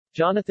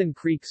Jonathan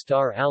Creek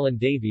star Alan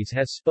Davies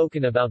has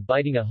spoken about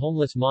biting a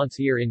homeless mont's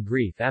ear in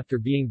grief after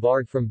being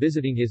barred from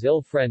visiting his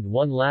ill friend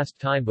one last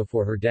time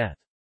before her death.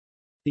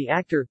 The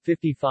actor,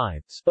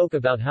 55, spoke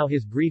about how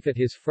his grief at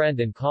his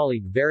friend and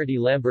colleague Verity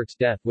Lambert's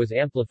death was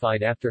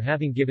amplified after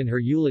having given her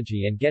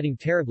eulogy and getting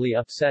terribly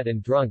upset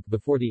and drunk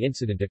before the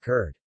incident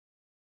occurred.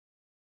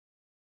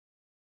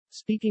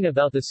 Speaking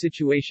about the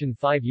situation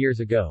 5 years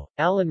ago,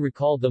 Alan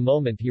recalled the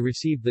moment he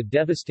received the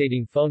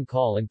devastating phone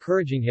call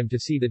encouraging him to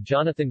see the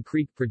Jonathan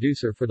Creek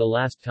producer for the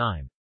last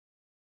time.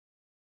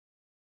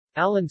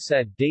 Alan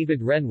said,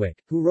 David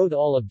Renwick, who wrote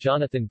all of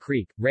Jonathan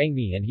Creek, rang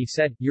me and he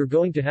said, "You're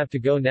going to have to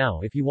go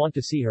now if you want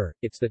to see her,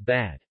 it's that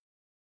bad.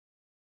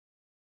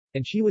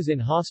 And she was in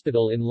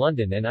hospital in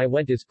London and I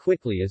went as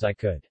quickly as I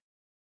could."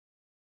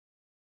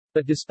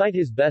 But despite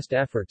his best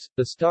efforts,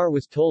 the star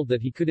was told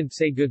that he couldn't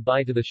say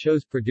goodbye to the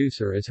show's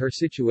producer as her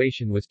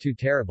situation was too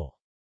terrible.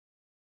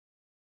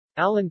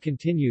 Alan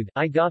continued,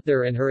 "I got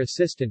there and her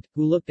assistant,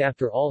 who looked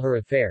after all her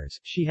affairs,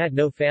 she had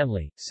no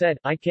family, said,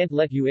 'I can't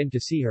let you in to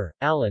see her,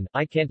 Alan,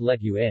 I can't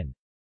let you in.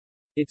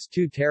 It's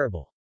too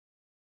terrible.'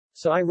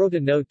 So I wrote a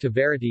note to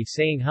Verity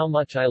saying how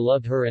much I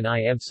loved her and I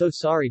am so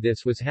sorry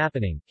this was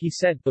happening," he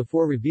said,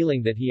 before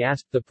revealing that he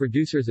asked the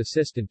producer's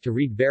assistant to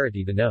read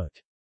Verity the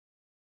note.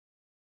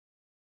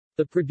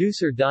 The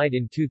producer died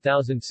in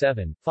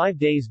 2007, 5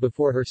 days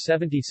before her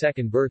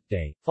 72nd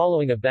birthday,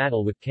 following a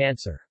battle with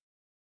cancer.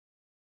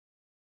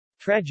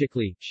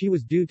 Tragically, she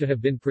was due to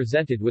have been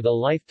presented with a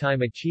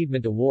Lifetime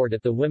Achievement Award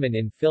at the Women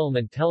in Film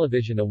and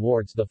Television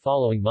Awards the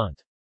following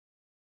month.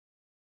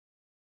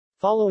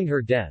 Following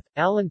her death,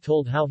 Alan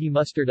told how he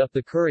mustered up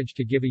the courage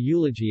to give a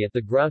eulogy at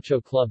the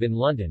Groucho Club in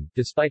London,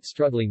 despite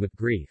struggling with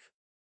grief.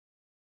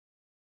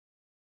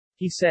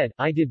 He said,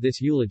 "I did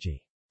this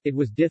eulogy. It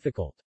was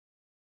difficult.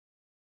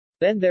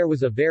 Then there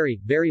was a very,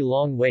 very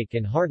long wake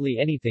and hardly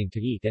anything to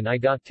eat and I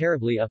got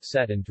terribly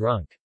upset and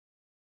drunk."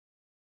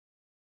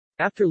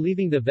 After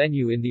leaving the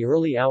venue in the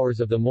early hours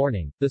of the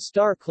morning, the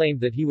star claimed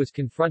that he was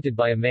confronted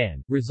by a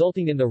man,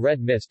 resulting in the red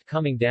mist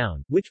coming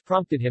down, which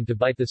prompted him to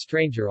bite the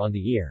stranger on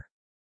the ear.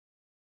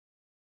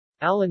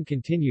 Alan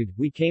continued,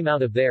 "We came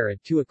out of there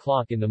at 2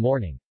 o'clock in the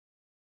morning.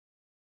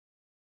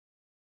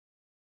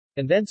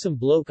 And then some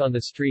bloke on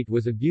the street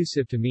was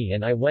abusive to me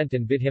and I went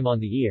and bit him on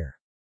the ear.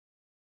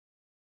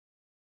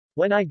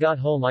 When I got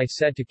home I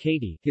said to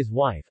Katie, his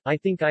wife, I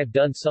think I've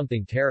done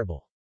something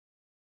terrible.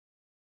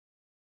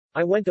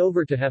 I went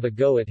over to have a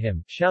go at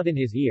him, shout in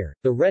his ear,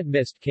 the red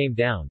mist came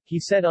down," he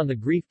said on the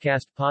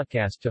Griefcast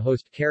podcast to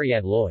host Carrie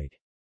Lloyd.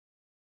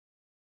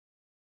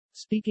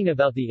 Speaking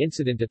about the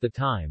incident at the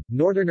time,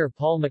 Northerner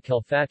Paul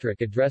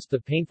McElpatrick addressed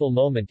the painful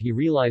moment he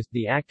realized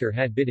the actor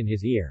had bitten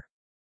his ear.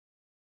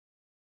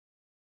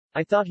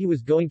 "I thought he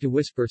was going to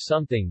whisper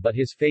something but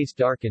his face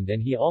darkened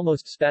and he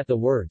almost spat the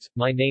words,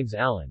 'My name's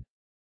Alan.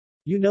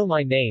 You know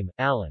my name,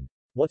 Alan.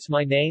 What's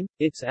my name?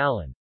 It's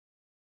Alan.'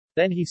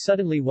 Then he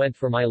suddenly went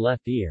for my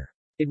left ear.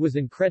 It was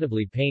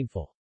incredibly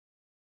painful."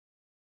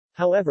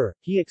 However,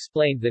 he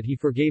explained that he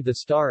forgave the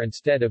star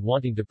instead of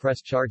wanting to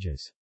press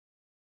charges.